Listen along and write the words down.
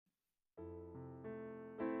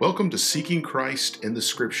Welcome to Seeking Christ in the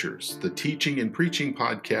Scriptures, the teaching and preaching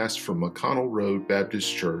podcast from McConnell Road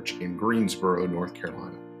Baptist Church in Greensboro, North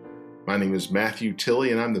Carolina. My name is Matthew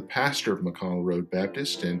Tilley, and I'm the pastor of McConnell Road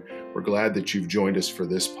Baptist, and we're glad that you've joined us for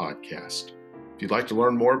this podcast. If you'd like to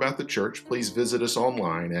learn more about the church, please visit us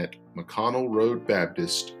online at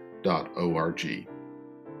mcconnellroadbaptist.org.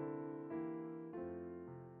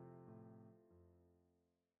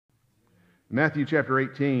 Matthew chapter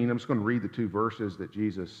 18, I'm just going to read the two verses that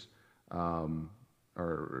Jesus,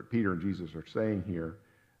 or Peter and Jesus are saying here.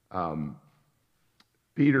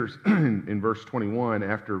 Peter's in verse 21,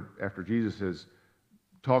 after Jesus has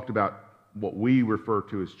talked about what we refer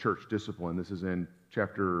to as church discipline. This is in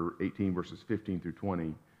chapter 18, verses 15 through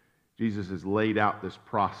 20. Jesus has laid out this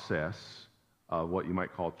process of what you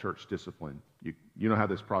might call church discipline. You know how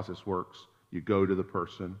this process works. You go to the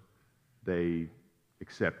person, they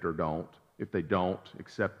accept or don't. If they don't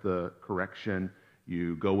accept the correction,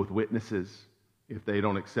 you go with witnesses. If they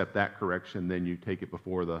don't accept that correction, then you take it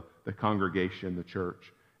before the congregation, the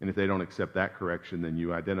church. And if they don't accept that correction, then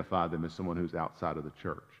you identify them as someone who's outside of the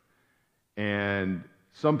church. And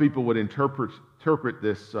some people would interpret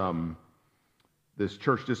this this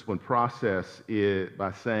church discipline process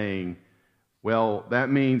by saying, well, that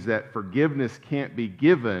means that forgiveness can't be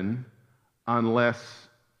given unless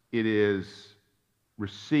it is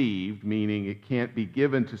received, meaning it can't be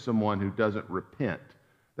given to someone who doesn't repent.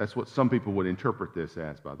 That's what some people would interpret this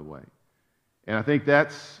as, by the way. And I think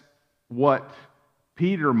that's what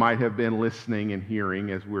Peter might have been listening and hearing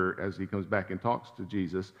as he comes back and talks to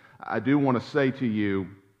Jesus. I do want to say to you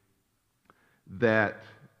that,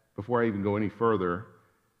 before I even go any further,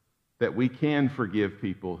 that we can forgive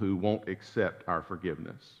people who won't accept our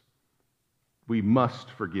forgiveness. We must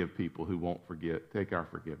forgive people who won't take our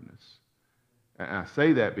forgiveness. And I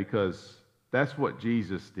say that because that's what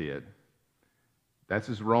Jesus did. That's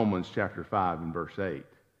his Romans chapter 5 and verse 8.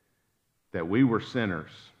 That we were sinners.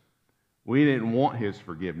 We didn't want his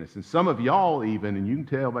forgiveness. And some of y'all even, and you can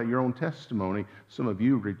tell by your own testimony, some of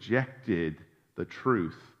you rejected the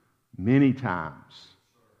truth many times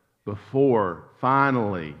before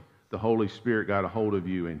finally the Holy Spirit got a hold of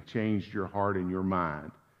you and changed your heart and your mind.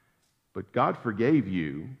 But God forgave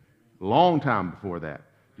you a long time before that.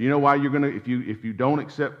 Do you know why you're going to, if you don't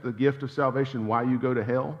accept the gift of salvation, why you go to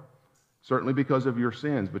hell? Certainly because of your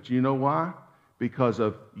sins. But you know why? Because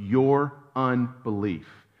of your unbelief.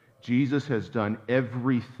 Jesus has done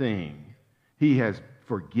everything. He has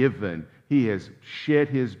forgiven. He has shed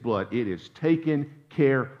his blood. It is taken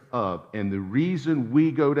care of. And the reason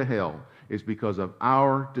we go to hell is because of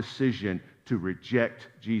our decision to reject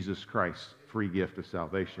Jesus Christ's free gift of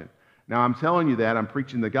salvation. Now, I'm telling you that, I'm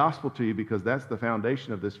preaching the gospel to you because that's the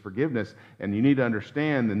foundation of this forgiveness. And you need to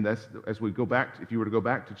understand, and that's, as we go back, if you were to go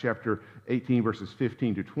back to chapter 18, verses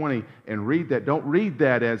 15 to 20, and read that, don't read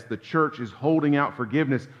that as the church is holding out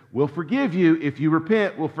forgiveness. We'll forgive you if you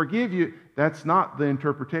repent. We'll forgive you. That's not the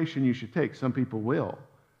interpretation you should take. Some people will.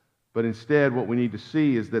 But instead, what we need to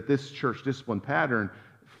see is that this church discipline pattern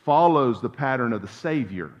follows the pattern of the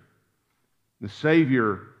Savior. The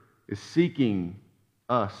Savior is seeking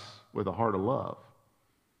us with a heart of love.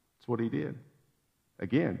 That's what he did.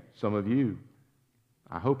 Again, some of you,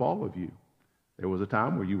 I hope all of you, there was a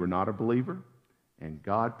time where you were not a believer, and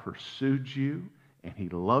God pursued you, and he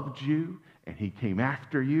loved you, and he came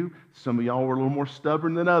after you. Some of y'all were a little more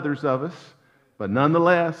stubborn than others of us, but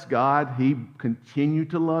nonetheless, God, he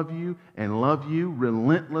continued to love you,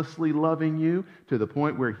 relentlessly loving you, to the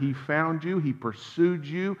point where he found you, he pursued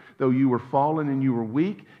you, though you were fallen and you were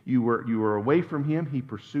weak, you were away from him, he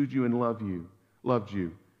pursued you and loved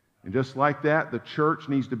you. And just like that, the church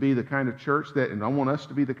needs to be the kind of church that, and I want us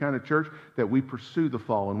to be the kind of church that we pursue the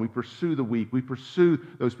fallen, we pursue the weak, we pursue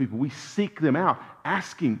those people, we seek them out,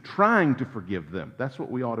 asking, trying to forgive them. That's what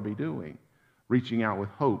we ought to be doing, reaching out with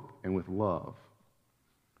hope and with love.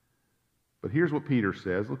 But here's what Peter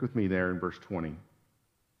says. Look with me there in verse 20.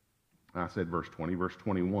 I said verse 20, verse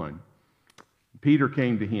 21. Peter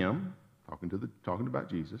came to him, talking about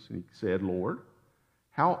Jesus, and he said, Lord,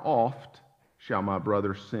 how oft shall my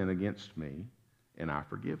brother sin against me, and I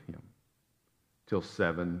forgive him? Till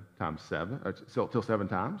 7 times?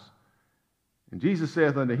 And Jesus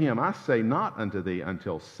saith unto him, I say not unto thee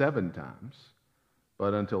until 7 times,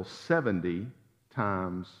 but until 70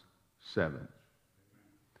 times 7.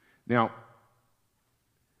 Now,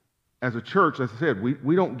 as a church, as I said,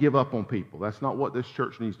 we don't give up on people. That's not what this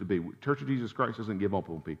church needs to be. Church of Jesus Christ doesn't give up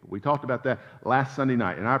on people. We talked about that last Sunday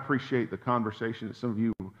night, and I appreciate the conversation that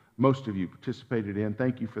most of you participated in.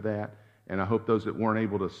 Thank you for that. And I hope those that weren't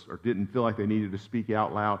able to or didn't feel like they needed to speak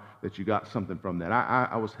out loud, that you got something from that.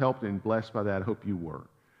 I was helped and blessed by that. I hope you were.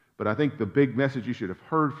 But I think the big message you should have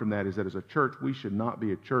heard from that is that as a church, we should not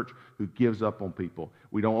be a church who gives up on people.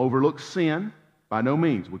 We don't overlook sin, by no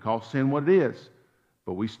means. We call sin what it is.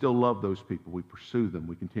 But we still love those people. We pursue them.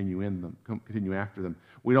 We continue after them.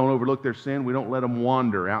 We don't overlook their sin. We don't let them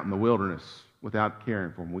wander out in the wilderness without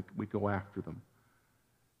caring for them. We go after them.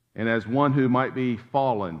 And as one who might be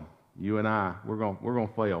fallen, you and I, we're going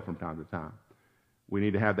to fail from time to time. We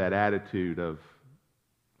need to have that attitude of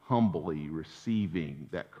humbly receiving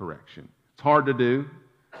that correction. It's hard to do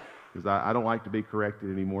because I don't like to be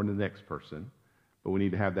corrected any more than the next person, but we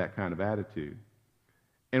need to have that kind of attitude.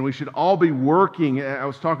 And we should all be working. I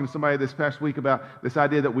was talking to somebody this past week about this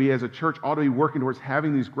idea that we as a church ought to be working towards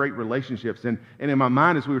having these great relationships. And in my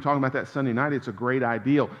mind, as we were talking about that Sunday night, it's a great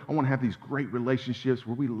ideal. I want to have these great relationships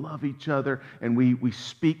where we love each other and we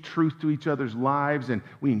speak truth to each other's lives and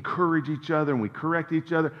we encourage each other and we correct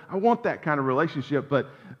each other. I want that kind of relationship, but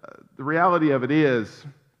the reality of it is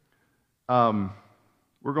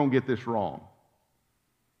we're going to get this wrong.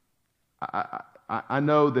 I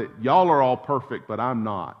know that y'all are all perfect, but I'm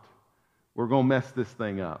not. We're going to mess this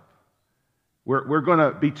thing up. We're going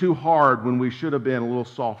to be too hard when we should have been a little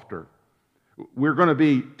softer. We're going to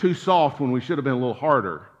be too soft when we should have been a little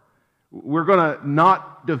harder. We're going to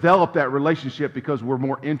not develop that relationship because we're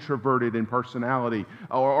more introverted in personality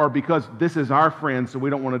or because this is our friend, so we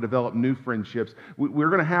don't want to develop new friendships. We're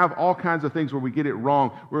going to have all kinds of things where we get it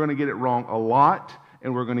wrong. We're going to get it wrong a lot,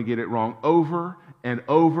 and we're going to get it wrong over and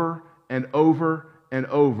over and over and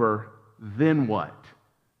over. Then what?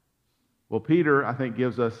 Well, Peter, I think,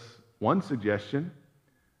 gives us one suggestion.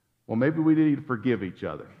 Well, maybe we need to forgive each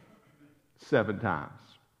other 7 times.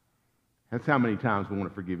 That's how many times we want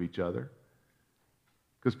to forgive each other.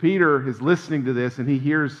 Because Peter is listening to this and he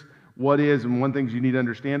hears what is, and one thing you need to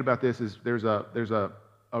understand about this is there's a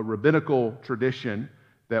rabbinical tradition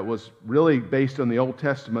that was really based on the Old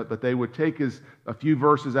Testament, but they would take a few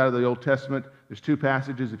verses out of the Old Testament. There's 2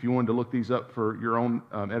 passages, if you wanted to look these up for your own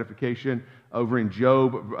edification, over in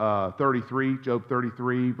Job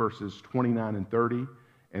 33, verses 29 and 30,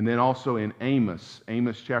 and then also in Amos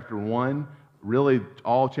chapter 1, really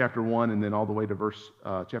all chapter 1, and then all the way to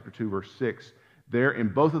chapter 2, verse 6. There, in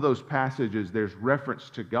both of those passages, there's reference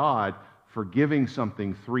to God forgiving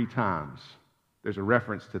something 3 times. There's a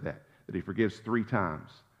reference to that he forgives 3 times.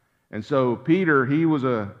 And so Peter, he was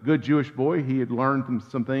a good Jewish boy. He had learned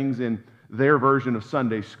some things in their version of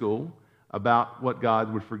Sunday school about what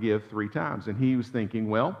God would forgive 3 times. And he was thinking,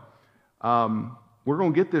 well, we're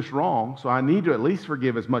going to get this wrong, so I need to at least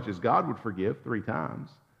forgive as much as God would forgive 3 times.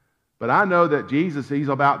 But I know that Jesus, he's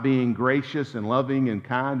about being gracious and loving and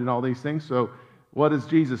kind and all these things. So what does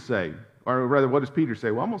Jesus say? Or rather, what does Peter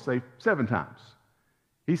say? Well, I'm going to say 7 times.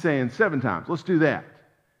 He's saying 7 times. Let's do that.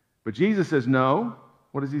 But Jesus says, no.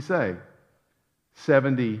 What does he say?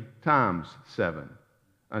 70 times 7.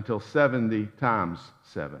 Until 70 times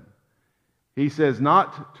 7. He says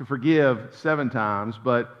not to forgive 7 times,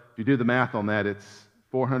 but if you do the math on that, it's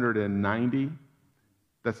 490.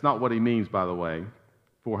 That's not what he means, by the way,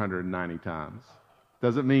 490 times.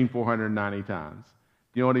 Doesn't mean 490 times.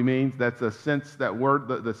 Do you know what he means? That's a sense, that word,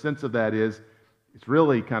 the sense of that is, it's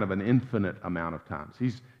really kind of an infinite amount of times.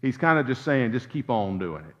 He's kind of just saying, just keep on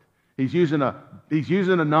doing it. He's using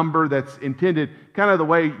a number that's intended kind of the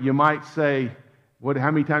way you might say,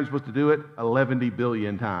 how many times are you supposed to do it? 11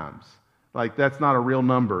 billion times. Like, that's not a real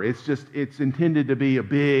number. It's intended to be a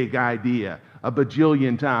big idea, a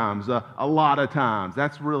bajillion times, a lot of times.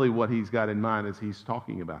 That's really what he's got in mind as he's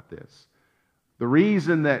talking about this. The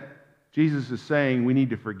reason that Jesus is saying we need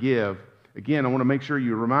to forgive, again, I want to make sure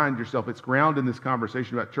you remind yourself it's grounded in this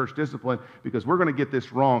conversation about church discipline, because we're going to get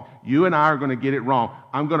this wrong. You and I are going to get it wrong.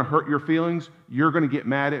 I'm going to hurt your feelings. You're going to get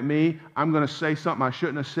mad at me. I'm going to say something I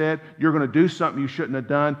shouldn't have said. You're going to do something you shouldn't have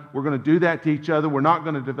done. We're going to do that to each other. We're not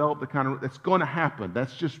going to develop the kind of... That's going to happen.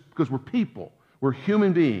 That's just because we're people. We're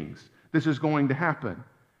human beings. This is going to happen.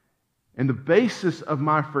 And the basis of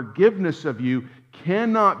my forgiveness of you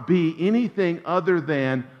cannot be anything other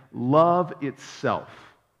than love itself.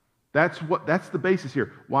 That's the basis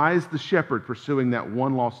here. Why is the shepherd pursuing that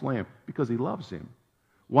one lost lamb? Because he loves him.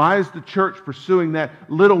 Why is the church pursuing that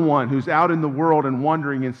little one who's out in the world and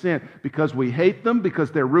wandering in sin? Because we hate them,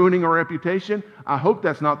 because they're ruining our reputation? I hope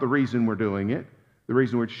that's not the reason we're doing it. The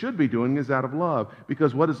reason we should be doing it is out of love.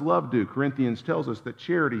 Because what does love do? Corinthians tells us that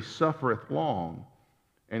charity suffereth long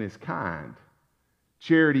and is kind.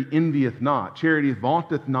 Charity envieth not. Charity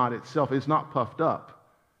vaunteth not itself. It's not puffed up.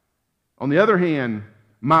 On the other hand,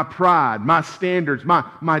 my pride, my standards,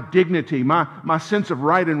 my dignity, my sense of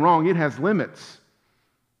right and wrong, it has limits.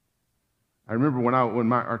 I remember when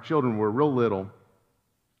our children were real little,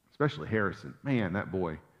 especially Harrison. Man, that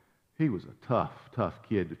boy, he was a tough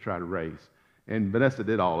kid to try to raise. And Vanessa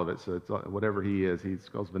did all of it, so it's whatever he is, he's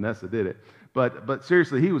because Vanessa did it. But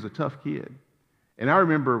seriously, he was a tough kid. And I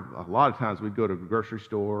remember a lot of times we'd go to the grocery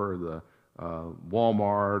store or the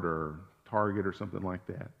Walmart or Target or something like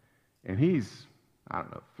that. And he's, I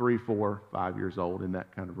don't know, 3, 4, 5 years old, in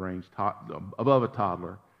that kind of range, above a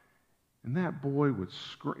toddler. And that boy would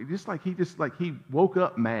scream, just like he woke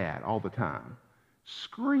up mad all the time,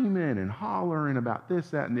 screaming and hollering about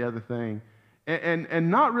this, that, and the other thing.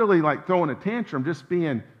 And not really like throwing a tantrum, just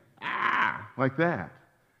being, like that.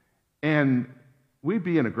 And we'd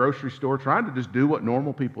be in a grocery store trying to just do what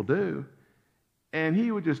normal people do. And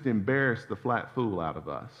he would just embarrass the flat fool out of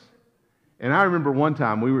us. And I remember one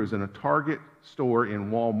time we was in a Target store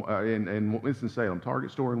in Winston-Salem,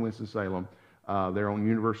 Target store in Winston-Salem. There on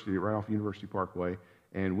University, right off University Parkway.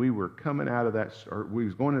 And we were coming out of that, or we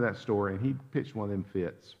was going to that store, and he pitched one of them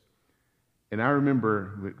fits. And I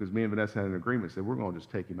remember, because me and Vanessa had an agreement, said, we're going to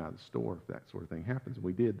just take him out of the store if that sort of thing happens. And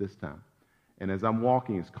we did this time. And as I'm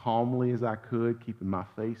walking as calmly as I could, keeping my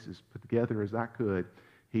face as put together as I could,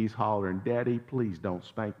 he's hollering, Daddy, please don't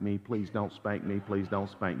spank me. Please don't spank me. Please don't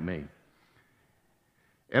spank me.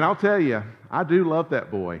 And I'll tell you, I do love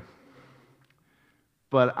that boy.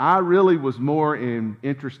 But I really was more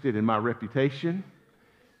interested in my reputation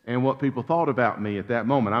and what people thought about me at that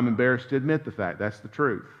moment. I'm embarrassed to admit the fact. That's the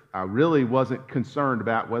truth. I really wasn't concerned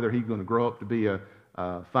about whether he's going to grow up to be a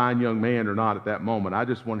fine young man or not at that moment. I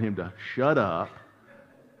just wanted him to shut up,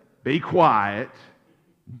 be quiet,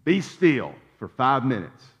 be still for 5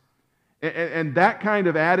 minutes. And that kind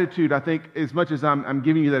of attitude, I think, as much as I'm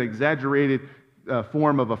giving you that exaggerated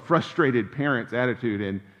form of a frustrated parent's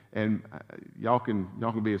attitude, and y'all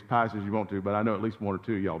can be as pious as you want to, but I know at least one or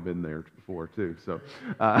two of y'all been there before too. So,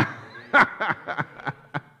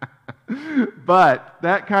 but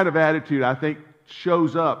that kind of attitude, I think,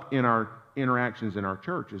 shows up in our interactions in our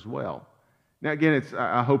church as well. Now, again,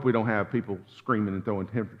 I hope we don't have people screaming and throwing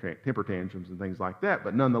temper tantrums and things like that.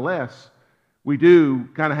 But nonetheless, we do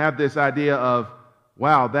kind of have this idea of,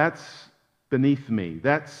 wow, that's beneath me.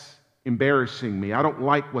 That's embarrassing me. I don't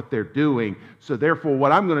like what they're doing. So therefore,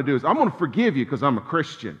 what I'm going to do is I'm going to forgive you because I'm a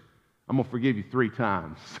Christian. I'm going to forgive you 3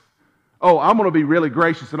 times. Oh, I'm going to be really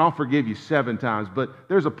gracious and I'll forgive you 7 times. But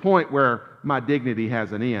there's a point where my dignity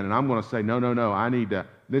has an end, and I'm going to say, no,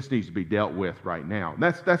 this needs to be dealt with right now.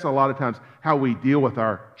 That's a lot of times how we deal with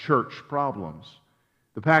our church problems.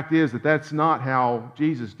 The fact is that that's not how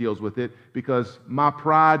Jesus deals with it, because my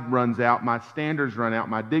pride runs out, my standards run out,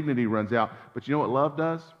 my dignity runs out. But you know what love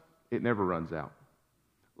does? It never runs out.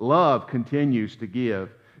 Love continues to give.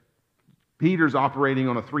 Peter's operating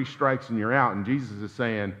on a 3 strikes and you're out, and Jesus is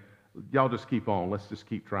saying, y'all just keep on. Let's just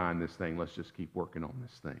keep trying this thing. Let's just keep working on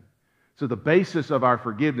this thing. So the basis of our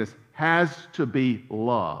forgiveness has to be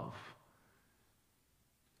love.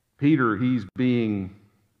 Peter, he's being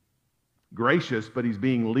gracious, but he's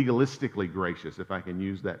being legalistically gracious, if I can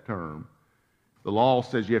use that term. The law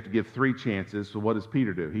says you have to give 3 chances, so what does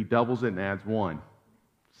Peter do? He doubles it and adds 1.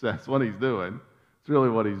 So that's what he's doing. It's really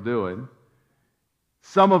what he's doing.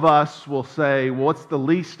 Some of us will say, well, what's the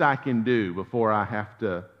least I can do before I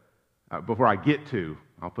get to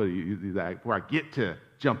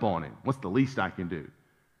jump on him? What's the least I can do?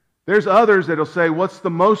 There's others that'll say, what's the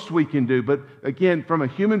most we can do? But again, from a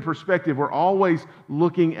human perspective, we're always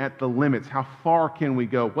looking at the limits. How far can we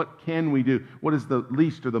go? What can we do? What is the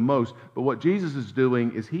least or the most? But what Jesus is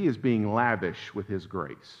doing is he is being lavish with his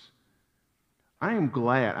grace. I am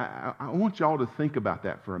glad. I want y'all to think about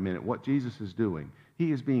that for a minute, what Jesus is doing.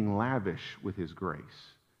 He is being lavish with his grace.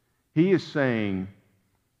 He is saying,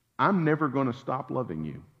 I'm never going to stop loving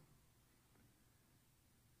you.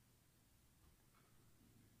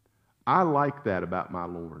 I like that about my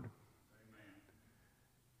Lord.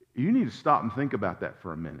 You need to stop and think about that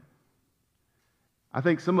for a minute. I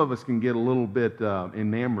think some of us can get a little bit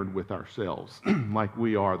enamored with ourselves, like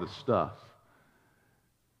we are the stuff.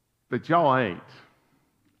 But y'all ain't.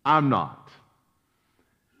 I'm not.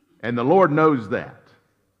 And the Lord knows that.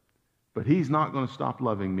 But he's not going to stop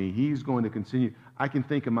loving me. He's going to continue. I can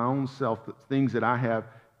think of my own self, things that I have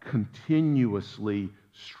continuously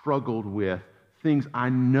struggled with, things I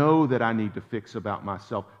know that I need to fix about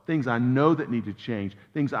myself, things I know that need to change,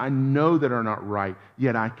 things I know that are not right,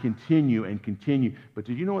 yet I continue and continue. But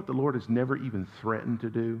did you know what the Lord has never even threatened to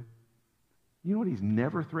do? You know what he's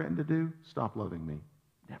never threatened to do? Stop loving me.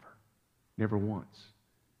 Never. Never once.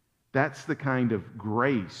 That's the kind of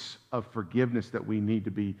grace of forgiveness that we need to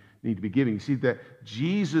be giving. You see, that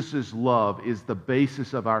Jesus' love is the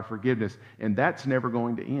basis of our forgiveness, and that's never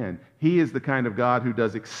going to end. He is the kind of God who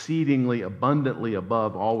does exceedingly abundantly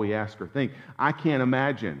above all we ask or think. I can't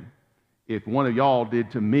imagine if one of y'all did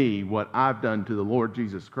to me what I've done to the Lord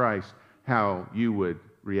Jesus Christ, how you would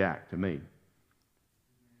react to me.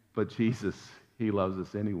 But Jesus, he loves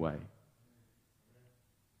us anyway.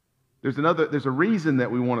 There's a reason that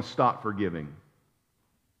we want to stop forgiving.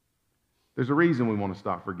 There's a reason we want to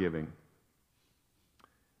stop forgiving.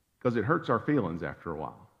 Because it hurts our feelings after a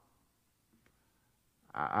while.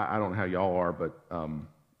 I don't know how y'all are, but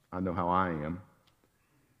I know how I am.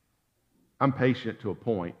 I'm patient to a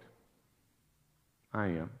point. I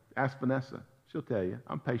am. Ask Vanessa. She'll tell you.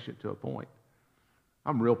 I'm patient to a point.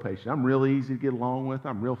 I'm real patient. I'm real easy to get along with.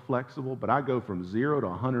 I'm real flexible, but I go from 0 to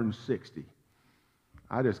 160.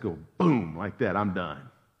 I just go boom like that. I'm done.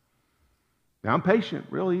 Now I'm patient,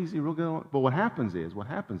 real easy, real good. But what happens is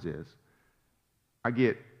I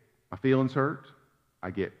get my feelings hurt. I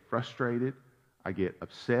get frustrated. I get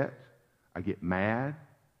upset. I get mad.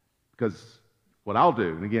 Because what I'll do,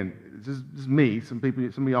 and again, this is me. Some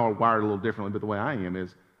of y'all are wired a little differently, but the way I am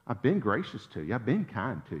is I've been gracious to you. I've been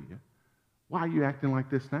kind to you. Why are you acting like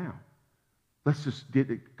this now? Let's just get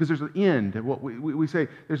it, because there's an end to what we say.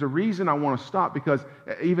 There's a reason I want to stop, because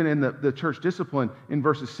even in the church discipline, in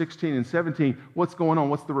verses 16 and 17, what's going on?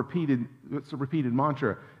 What's the repeated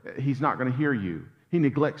mantra? He's not going to hear you. He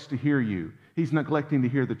neglects to hear you. He's neglecting to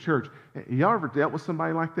hear the church. Y'all ever dealt with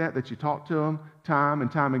somebody like that you talk to them time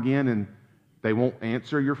and time again, and they won't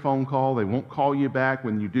answer your phone call. They won't call you back.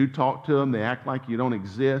 When you do talk to them, they act like you don't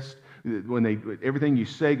exist. Everything you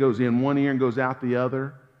say goes in one ear and goes out the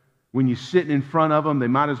other. When you're sitting in front of them, you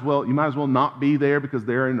might as well not be there because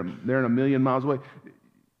they're in a million miles away.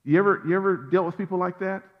 You ever dealt with people like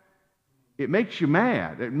that? It makes you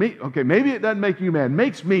mad. Okay, maybe it doesn't make you mad. It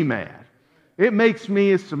makes me mad. It makes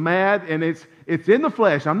me so mad, and it's in the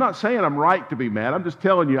flesh. I'm not saying I'm right to be mad. I'm just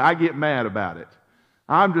telling you I get mad about it.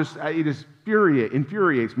 It just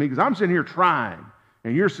infuriates me because I'm sitting here trying,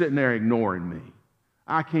 and you're sitting there ignoring me.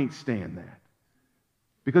 I can't stand that.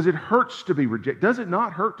 Because it hurts to be rejected. Does it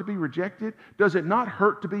not hurt to be rejected? Does it not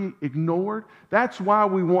hurt to be ignored? That's why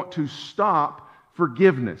we want to stop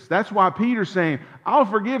forgiveness. That's why Peter's saying, I'll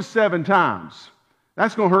forgive 7 times.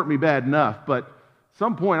 That's going to hurt me bad enough, but at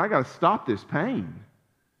some point I got to stop this pain.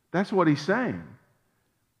 That's what he's saying.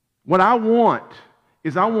 What I want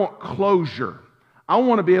is closure. I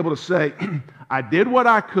want to be able to say, I did what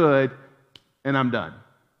I could and I'm done.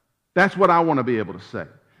 That's what I want to be able to say.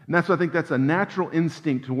 And I think that's a natural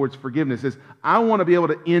instinct towards forgiveness, is I want to be able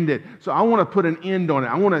to end it. So I want to put an end on it.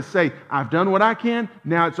 I want to say, I've done what I can.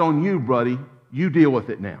 Now it's on you, buddy. You deal with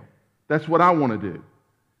it now. That's what I want to do.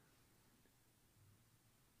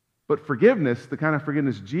 But forgiveness, the kind of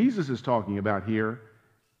forgiveness Jesus is talking about here,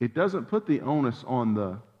 it doesn't put the onus on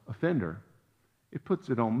the offender. It puts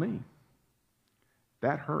it on me.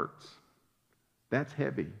 That hurts. That's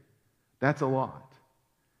heavy. That's a lot.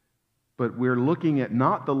 But we're looking at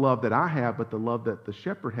not the love that I have, but the love that the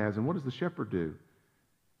shepherd has. And what does the shepherd do?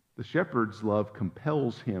 The shepherd's love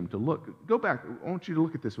compels him to look. Go back. I want you to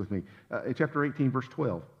look at this with me. In chapter 18, verse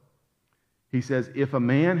 12. He says, if a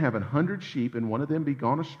man have 100 sheep and one of them be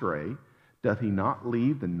gone astray, doth he not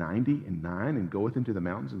leave the 99 and goeth into the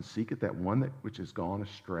mountains and seeketh that one which is gone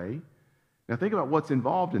astray? Now think about what's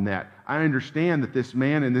involved in that. I understand that this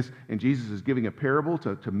man and Jesus is giving a parable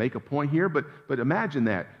to make a point here, but imagine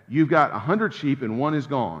that. You've got 100 sheep and one is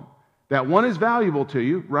gone. That one is valuable to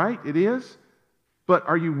you, right? It is. But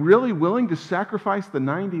are you really willing to sacrifice the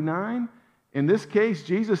 99? In this case,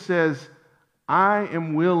 Jesus says, I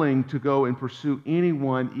am willing to go and pursue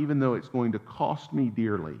anyone, even though it's going to cost me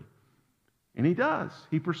dearly. And he does.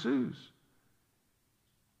 He pursues.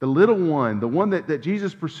 The little one, the one that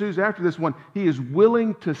Jesus pursues after this one, he is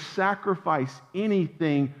willing to sacrifice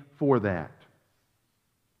anything for that.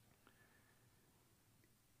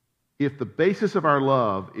 If the basis of our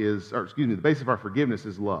the basis of our forgiveness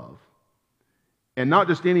is love, and not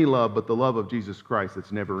just any love, but the love of Jesus Christ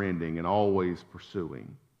that's never ending and always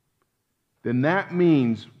pursuing, then that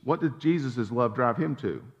means, what did Jesus' love drive him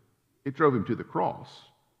to? It drove him to the cross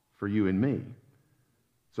for you and me.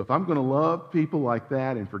 So if I'm going to love people like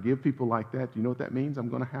that and forgive people like that, do you know what that means I'm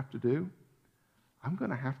going to have to do? I'm going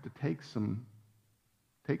to have to take some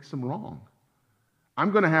wrong.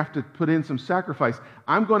 I'm going to have to put in some sacrifice.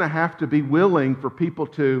 I'm going to have to be willing for people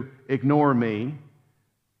to ignore me,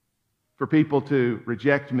 for people to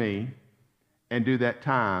reject me, and do that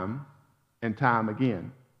time and time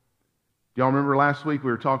again. Do y'all remember last week we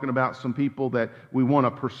were talking about some people that we want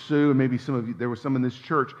to pursue, and maybe some of you, there were some in this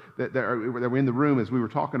church that were in the room as we were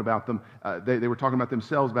talking about them. They were talking about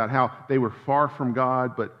themselves, about how they were far from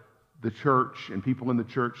God, but the church and people in the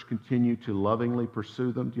church continue to lovingly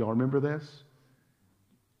pursue them. Do y'all remember this?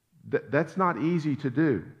 That's not easy to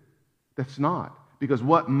do. That's not. Because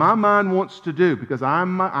what my mind wants to do, because I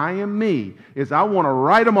am me, is I want to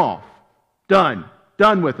write them off. Done.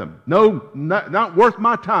 Done with them. No, not worth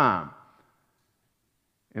my time.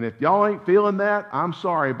 And if y'all ain't feeling that, I'm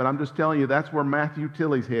sorry, but I'm just telling you that's where Matthew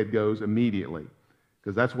Tilley's head goes immediately.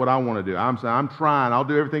 Because that's what I want to do. I'm saying, I'm trying. I'll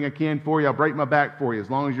do everything I can for you. I'll break my back for you as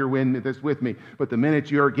long as you're with me. But the minute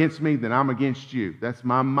you're against me, then I'm against you. That's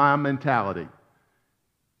my mentality.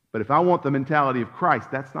 But if I want the mentality of Christ,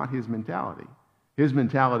 that's not his mentality. His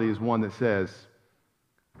mentality is one that says,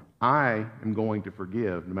 I am going to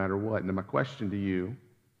forgive no matter what. And my question to you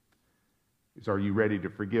is, are you ready to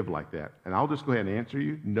forgive like that? And I'll just go ahead and answer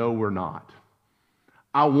you, no, we're not.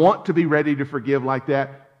 I want to be ready to forgive like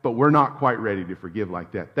that, but we're not quite ready to forgive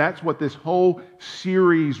like that. That's what this whole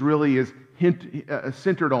series really is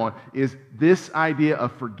centered on, is this idea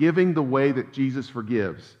of forgiving the way that Jesus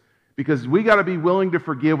forgives. Because we got to be willing to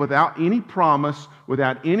forgive without any promise,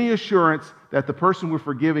 without any assurance that the person we're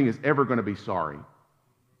forgiving is ever going to be sorry.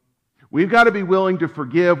 We've got to be willing to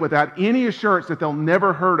forgive without any assurance that they'll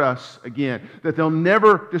never hurt us again, that they'll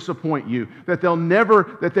never disappoint you, that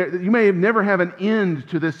you may never have an end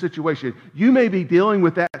to this situation. You may be dealing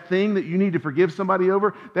with that thing that you need to forgive somebody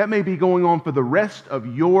over. That may be going on for the rest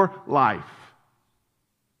of your life.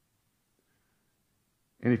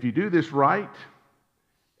 And if you do this right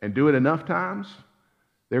and do it enough times,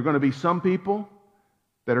 there are going to be some people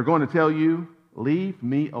that are going to tell you, leave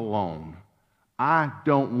me alone. I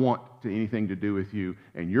don't want anything to do with you,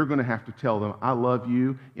 and you're going to have to tell them, I love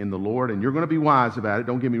you in the Lord, and you're going to be wise about it.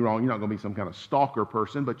 Don't get me wrong, you're not going to be some kind of stalker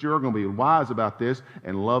person, but you're going to be wise about this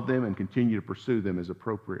and love them and continue to pursue them as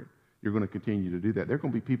appropriate. You're going to continue to do that. There are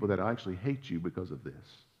going to be people that actually hate you because of this.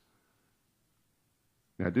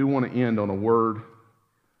 Now, I do want to end on a word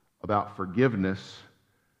about forgiveness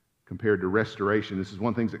compared to restoration. This is one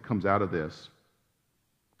of the things that comes out of this.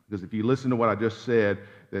 Because if you listen to what I just said,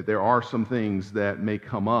 that there are some things that may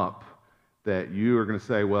come up that you are going to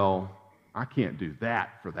say, well, I can't do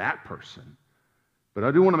that for that person. But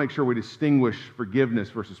I do want to make sure we distinguish forgiveness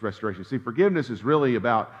versus restoration. See, forgiveness is really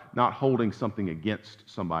about not holding something against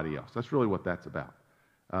somebody else. That's really what that's about.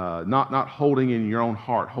 Not holding in your own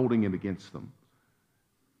heart, holding it against them.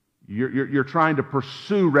 You're trying to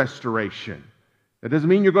pursue restoration. That doesn't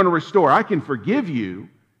mean you're going to restore. I can forgive you,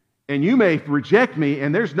 and you may reject me,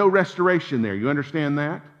 and there's no restoration there. You understand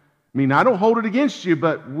that? I mean, I don't hold it against you,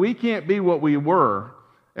 but we can't be what we were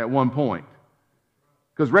at one point.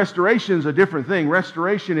 Because restoration is a different thing.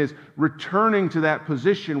 Restoration is returning to that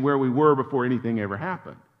position where we were before anything ever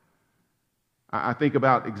happened. I think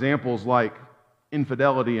about examples like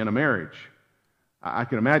infidelity in a marriage. I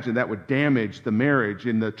can imagine that would damage the marriage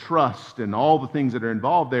and the trust and all the things that are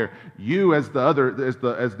involved there. You, as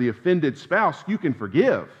the offended spouse, you can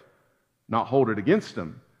forgive, not hold it against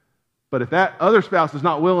them. But if that other spouse is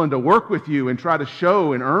not willing to work with you and try to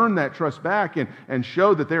show and earn that trust back and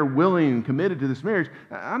show that they're willing and committed to this marriage,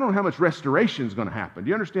 I don't know how much restoration is going to happen. Do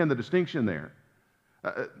you understand the distinction there?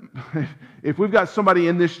 If we've got somebody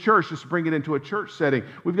in this church, just to bring it into a church setting,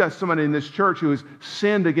 we've got somebody in this church who has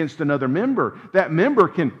sinned against another member. That member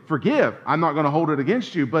can forgive. I'm not going to hold it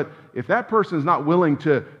against you. But if that person is not willing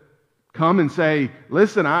to come and say,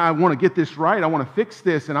 listen, I want to get this right. I want to fix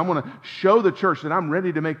this, and I want to show the church that I'm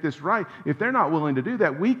ready to make this right. If they're not willing to do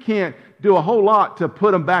that, we can't do a whole lot to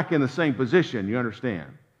put them back in the same position. You understand?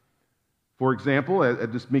 For example,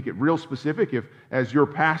 just make it real specific. If, as your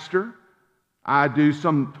pastor, I do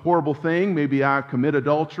some horrible thing, maybe I commit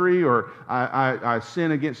adultery or I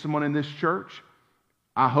sin against someone in this church,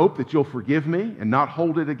 I hope that you'll forgive me and not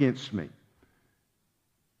hold it against me.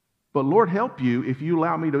 But Lord, help you if you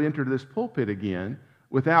allow me to enter this pulpit again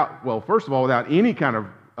without any kind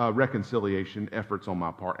of reconciliation efforts on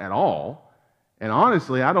my part at all. And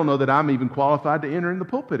honestly, I don't know that I'm even qualified to enter in the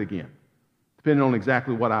pulpit again, depending on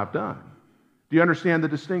exactly what I've done. Do you understand the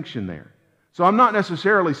distinction there? So I'm not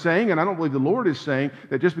necessarily saying, and I don't believe the Lord is saying,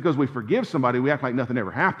 that just because we forgive somebody, we act like nothing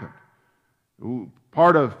ever happened.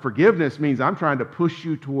 Part of forgiveness means I'm trying to push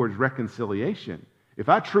you towards reconciliation. If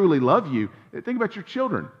I truly love you, think about your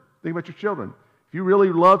children. Think about your children. If you really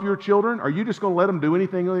love your children, are you just going to let them do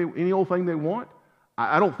any old thing they want?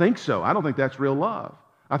 I don't think so. I don't think that's real love.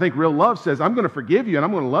 I think real love says, I'm going to forgive you and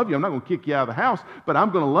I'm going to love you. I'm not going to kick you out of the house, but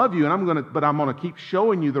I'm going to love you and I'm going to keep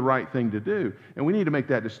showing you the right thing to do. And we need to make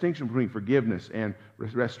that distinction between forgiveness and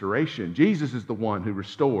restoration. Jesus is the one who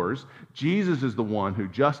restores. Jesus is the one who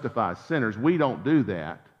justifies sinners. We don't do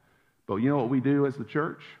that. But you know what we do as the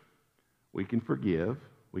church? We can forgive.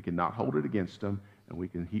 We can not hold it against them. And we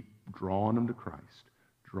can keep drawing them to Christ,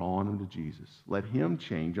 drawing them to Jesus. Let him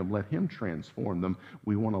change them. Let him transform them.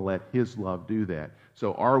 We want to let his love do that.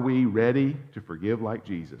 So are we ready to forgive like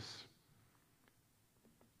Jesus?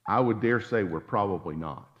 I would dare say we're probably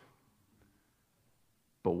not.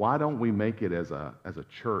 But why don't we make it as a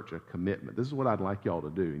church, a commitment? This is what I'd like y'all to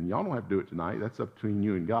do. And y'all don't have to do it tonight. That's up between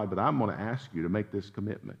you and God. But I'm going to ask you to make this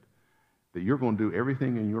commitment that you're going to do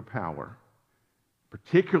everything in your power,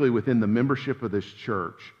 particularly within the membership of this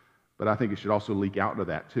church. But I think it should also leak out to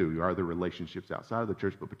that too. Are there relationships outside of the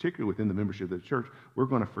church? But particularly within the membership of the church, we're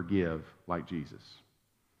going to forgive like Jesus.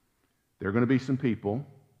 There are going to be some people,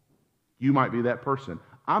 you might be that person,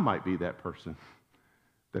 I might be that person,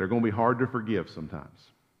 that are going to be hard to forgive sometimes.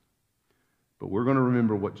 But we're going to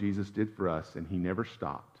remember what Jesus did for us, and he never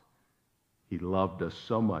stopped. He loved us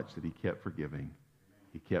so much that he kept forgiving.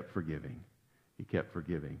 He kept forgiving. He kept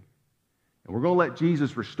forgiving. And we're going to let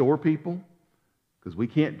Jesus restore people, because we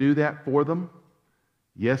can't do that for them.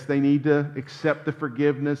 Yes, they need to accept the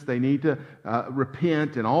forgiveness. They need to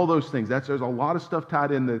repent and all those things. There's a lot of stuff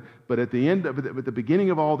tied in there. But at the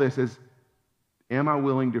beginning of all this is, am I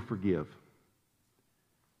willing to forgive?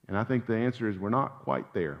 And I think the answer is we're not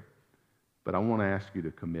quite there. But I want to ask you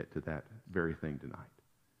to commit to that very thing tonight.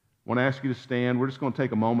 I want to ask you to stand. We're just going to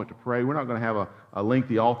take a moment to pray. We're not going to have a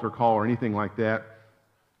lengthy altar call or anything like that.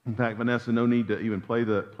 In fact, Vanessa, no need to even play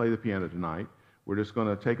the piano tonight. We're just going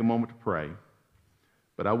to take a moment to pray.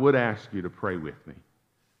 But I would ask you to pray with me.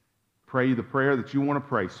 Pray the prayer that you want to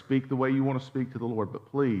pray. Speak the way you want to speak to the Lord.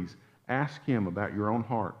 But please ask him about your own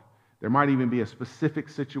heart. There might even be a specific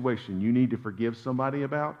situation you need to forgive somebody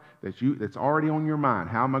about that's already on your mind.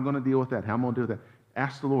 How am I going to deal with that? How am I going to deal with that?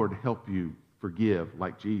 Ask the Lord to help you forgive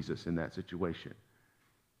like Jesus in that situation.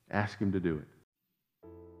 Ask him to do it.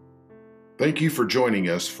 Thank you for joining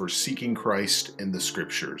us for Seeking Christ in the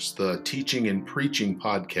Scriptures, the teaching and preaching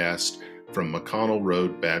podcast from McConnell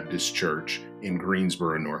Road Baptist Church in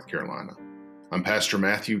Greensboro, North Carolina. I'm Pastor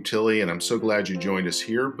Matthew Tilley, and I'm so glad you joined us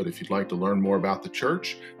here. But if you'd like to learn more about the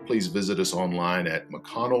church, please visit us online at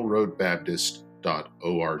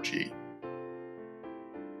mcconnellroadbaptist.org.